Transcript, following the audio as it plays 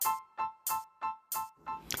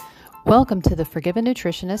Welcome to the Forgiven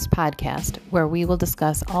Nutritionist podcast, where we will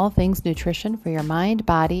discuss all things nutrition for your mind,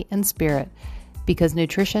 body, and spirit, because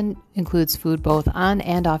nutrition includes food both on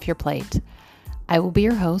and off your plate. I will be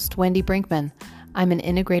your host, Wendy Brinkman. I'm an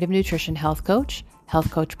integrative nutrition health coach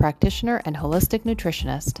practitioner, and holistic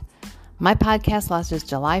nutritionist. My podcast launches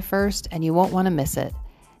July 1st, and you won't want to miss it.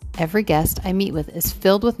 Every guest I meet with is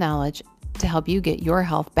filled with knowledge to help you get your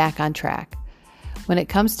health back on track. When it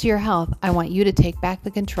comes to your health, I want you to take back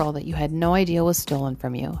the control that you had no idea was stolen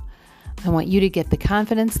from you. I want you to get the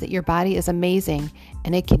confidence that your body is amazing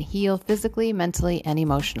and it can heal physically, mentally, and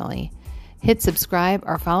emotionally. Hit subscribe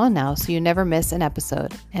or follow now so you never miss an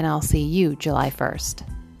episode, and I'll see you July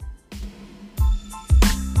 1st.